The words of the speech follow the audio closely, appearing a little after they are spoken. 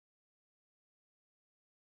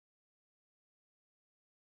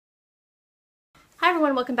Hi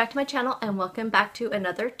everyone, welcome back to my channel and welcome back to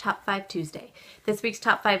another Top 5 Tuesday. This week's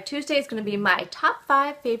Top 5 Tuesday is going to be my top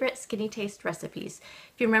 5 favorite Skinnytaste recipes.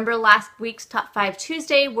 If you remember, last week's Top 5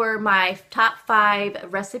 Tuesday were my top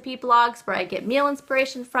 5 recipe blogs where I get meal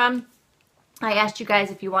inspiration from. I asked you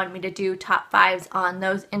guys if you wanted me to do top 5s on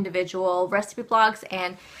those individual recipe blogs,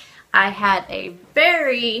 and I had a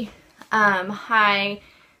very high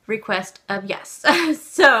request of yes.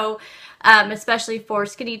 So especially for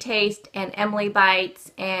Skinnytaste and Emily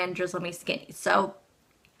Bites and Drizzle Me Skinny. So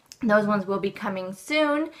those ones will be coming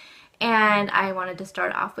soon, and I wanted to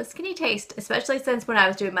start off with Skinnytaste, especially since when I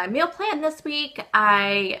was doing my meal plan this week,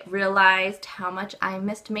 I realized how much I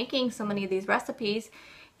missed making so many of these recipes,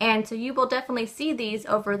 and so you will definitely see these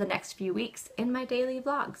over the next few weeks in my daily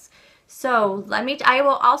vlogs. So I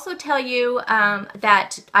will also tell you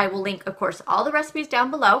that I will link, of course, all the recipes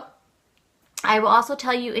down below. I will also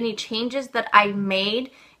tell you any changes that I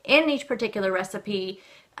made in each particular recipe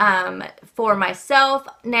for myself.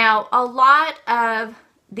 Now, a lot of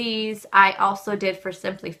these I also did for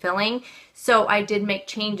Simply Filling, so I did make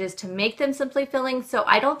changes to make them Simply Filling, so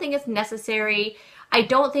I don't think it's necessary. I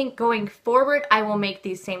don't think going forward I will make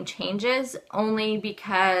these same changes, only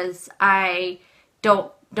because I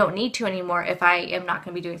don't need to anymore if I am not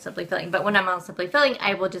going to be doing Simply Filling. But when I'm on Simply Filling,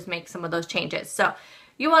 I will just make some of those changes. So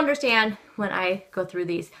you will understand when I go through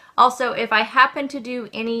these. Also, if I happen to do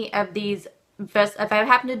any of these, if I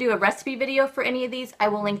happen to do a recipe video for any of these, I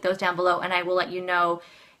will link those down below and I will let you know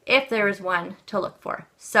if there is one to look for.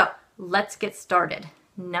 So let's get started.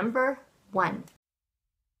 Number 1.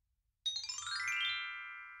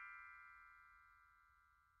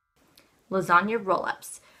 Lasagna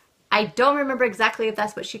roll-ups. I don't remember exactly if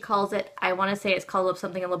that's what she calls it. I want to say it's called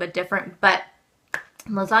something a little bit different, but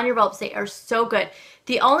lasagna roll-ups, they are so good.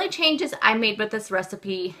 The only changes I made with this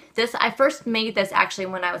recipe, I first made this actually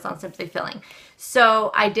when I was on Simply Filling.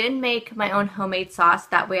 So I did make my own homemade sauce.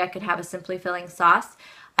 That way I could have a Simply Filling sauce.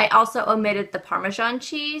 I also omitted the Parmesan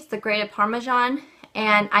cheese, the grated Parmesan,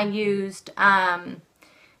 and I used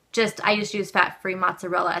I just use fat-free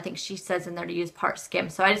mozzarella. I think she says in there to use part skim.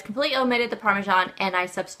 So I just completely omitted the Parmesan and I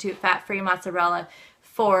substitute fat-free mozzarella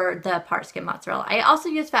for the part skim mozzarella. I also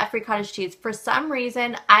use fat-free cottage cheese. For some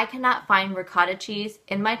reason, I cannot find ricotta cheese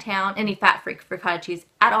in my town, any fat-free ricotta cheese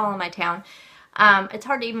at all in my town. It's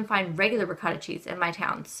hard to even find regular ricotta cheese in my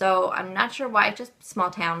town. So I'm not sure why, just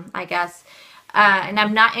small town, I guess. And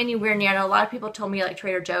I'm not anywhere near. I know a lot of people told me like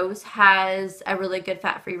Trader Joe's has a really good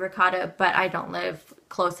fat-free ricotta, but I don't live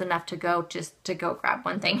close enough to go grab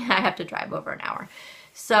one thing. I have to drive over an hour.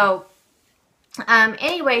 So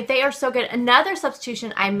anyway, they are so good. Another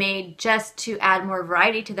substitution I made just to add more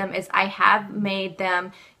variety to them is I have made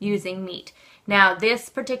them using meat. Now, this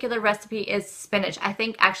particular recipe is spinach. I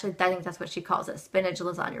think that's what she calls it, spinach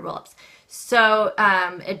lasagna roll-ups. So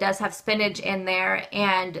it does have spinach in there,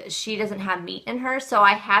 and she doesn't have meat in her, so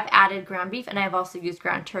I have added ground beef, and I've also used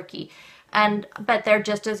ground turkey. But they're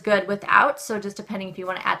just as good without, so just depending if you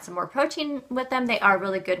want to add some more protein with them, they are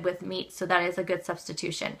really good with meat, so that is a good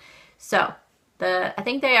substitution. So I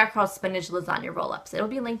think they are called spinach lasagna roll-ups. It'll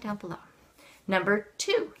be linked down below. Number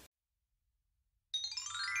 2.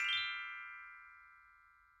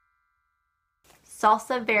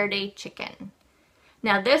 Salsa verde chicken.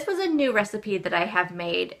 Now, this was a new recipe that I have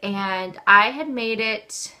made, and I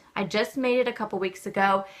just made it a couple weeks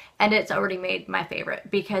ago, and it's already made my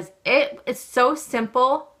favorite because it's so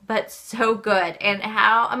simple but so good. And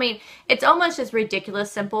it's almost just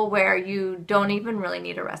ridiculous simple where you don't even really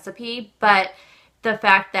need a recipe, but the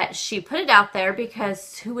fact that she put it out there,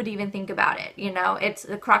 because who would even think about it? You know, it's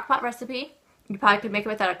a crock pot recipe. You probably could make it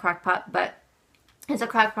without a crock pot, but it's a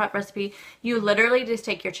crock pot recipe. You literally just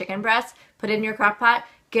take your chicken breast, put it in your crock pot,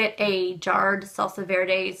 get a jarred salsa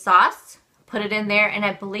verde sauce, put it in there, and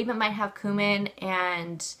I believe it might have cumin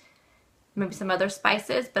and maybe some other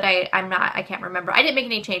spices, but I can't remember. I didn't make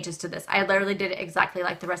any changes to this. I literally did it exactly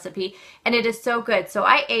like the recipe, and it is so good. So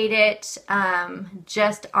I ate it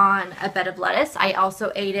just on a bed of lettuce. I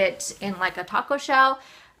also ate it in like a taco shell,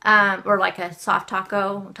 or like a soft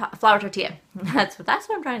flour tortilla. That's what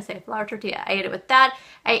I'm trying to say, flour tortilla. I ate it with that.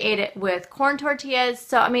 I ate it with corn tortillas.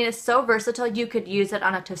 So, it's so versatile. You could use it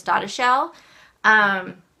on a tostada shell.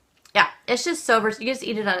 Yeah, it's just so versatile. You just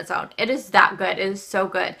eat it on its own. It is that good. It is so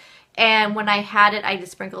good. And when I had it, I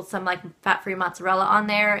just sprinkled some like fat-free mozzarella on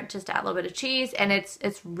there just to add a little bit of cheese, and it's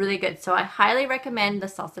really good. So I highly recommend the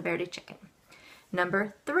salsa verde chicken.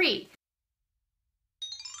 Number 3.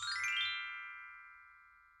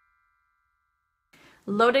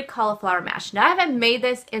 Loaded cauliflower mash. Now, I haven't made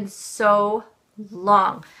this in so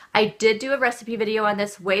long. I did do a recipe video on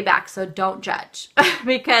this way back, so don't judge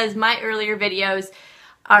because my earlier videos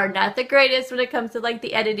are not the greatest when it comes to like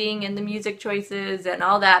the editing and the music choices and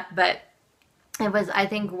all that, but it was, I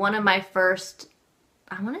think, one of my first,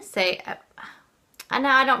 I want to say,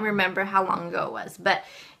 I don't remember how long ago it was, but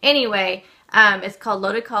anyway, it's called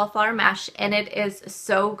loaded cauliflower mash, and it is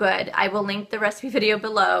so good. I will link the recipe video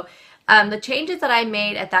below. The changes that I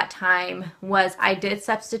made at that time was I did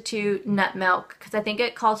substitute nut milk because I think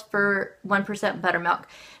it calls for 1% buttermilk.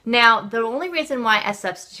 Now, the only reason why I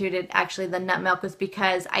substituted actually the nut milk was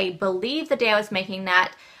because I believe the day I was making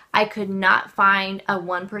that, I could not find a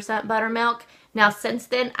 1% buttermilk. Now, since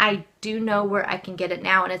then, I do know where I can get it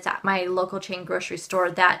now, and it's at my local chain grocery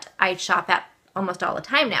store that I shop at almost all the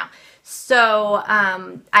time now. So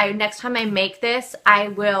next time I make this, I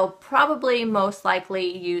will probably most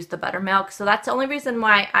likely use the buttermilk. So that's the only reason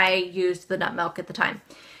why I used the nut milk at the time.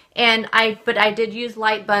 But I did use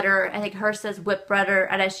light butter. I think hers says whipped butter,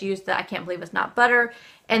 and I just used the, I can't believe it's not butter.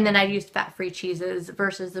 And then I used fat-free cheeses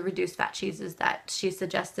versus the reduced fat cheeses that she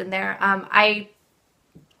suggests in there. I'm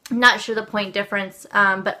not sure the point difference,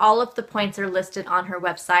 but all of the points are listed on her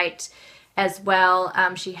website as well.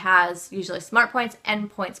 She has usually Smart Points and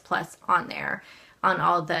Points Plus on there, on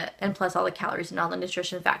all the, and plus all the calories and all the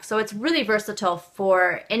nutrition facts. So it's really versatile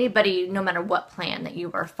for anybody, no matter what plan that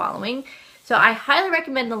you are following. So I highly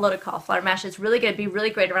recommend the loaded cauliflower mash. It's really good. It'd be really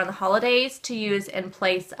great around the holidays to use in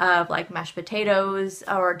place of like mashed potatoes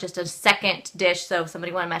or just a second dish. So if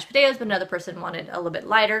somebody wanted mashed potatoes, but another person wanted a little bit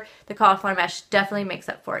lighter, the cauliflower mash definitely makes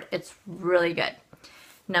up for it. It's really good.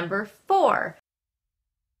 Number 4.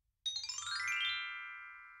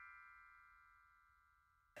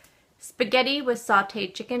 Spaghetti with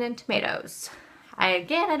sauteed chicken and tomatoes. I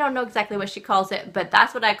don't know exactly what she calls it, but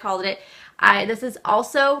that's what I called it. This is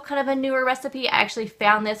also kind of a newer recipe. I actually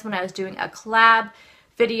found this when I was doing a collab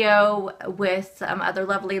video with some other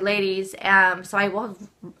lovely ladies. So I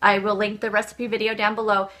will link the recipe video down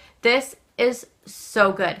below. This is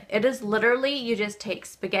so good. It is literally, you just take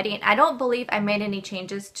spaghetti, and I don't believe I made any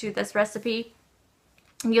changes to this recipe.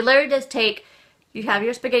 You literally just take, you have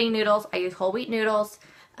your spaghetti noodles. I use whole wheat noodles.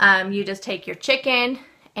 You just take your chicken,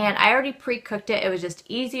 and I already pre-cooked it. It was just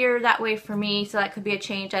easier that way for me, so that could be a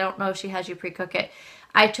change. I don't know if she has you pre-cook it.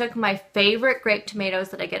 I took my favorite grape tomatoes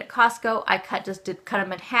that I get at Costco. I cut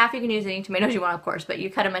them in half. You can use any tomatoes you want, of course, but you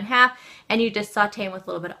cut them in half, and you just saute them with a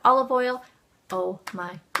little bit of olive oil. Oh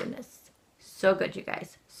my goodness. So good, you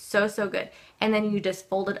guys. So, so good. And then you just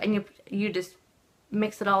fold it, and you just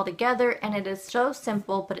mix it all together, and it is so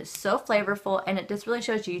simple, but it's so flavorful, and it just really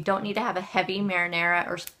shows you don't need to have a heavy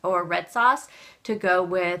marinara or red sauce to go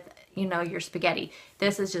with, you know, your spaghetti.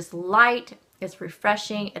 This is just light, it's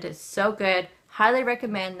refreshing, it is so good. Highly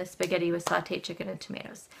recommend the spaghetti with sauteed chicken and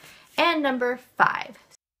tomatoes. And number 5.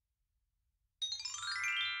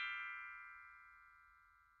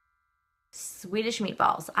 Swedish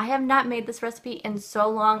meatballs. I have not made this recipe in so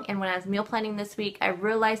long, and when I was meal planning this week, I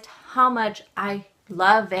realized how much I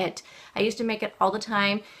love it. I used to make it all the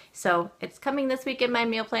time, so it's coming this week in my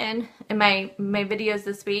meal plan, in my videos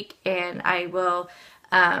this week, and I will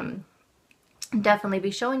definitely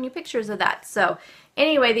be showing you pictures of that. So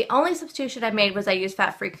anyway, the only substitution I made was I used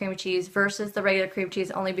fat-free cream cheese versus the regular cream cheese,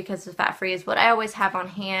 only because the fat-free is what I always have on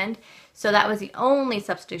hand. So that was the only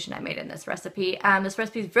substitution I made in this recipe. This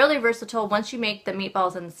recipe is really versatile. Once you make the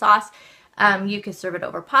meatballs in the sauce, you can serve it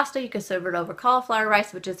over pasta, you can serve it over cauliflower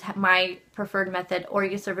rice, which is my preferred method, or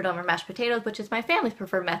you can serve it over mashed potatoes, which is my family's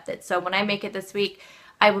preferred method. So when I make it this week,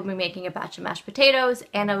 I will be making a batch of mashed potatoes,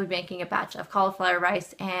 and I will be making a batch of cauliflower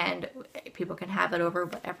rice, and people can have it over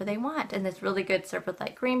whatever they want. And it's really good served with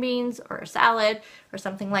like green beans or a salad or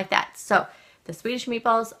something like that. So the Swedish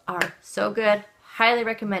meatballs are so good. Highly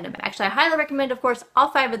recommend them. Actually, I highly recommend, of course, all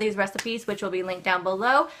 5 of these recipes, which will be linked down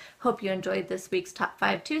below. Hope you enjoyed this week's Top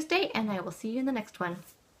 5 Tuesday, and I will see you in the next one.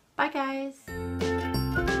 Bye, guys.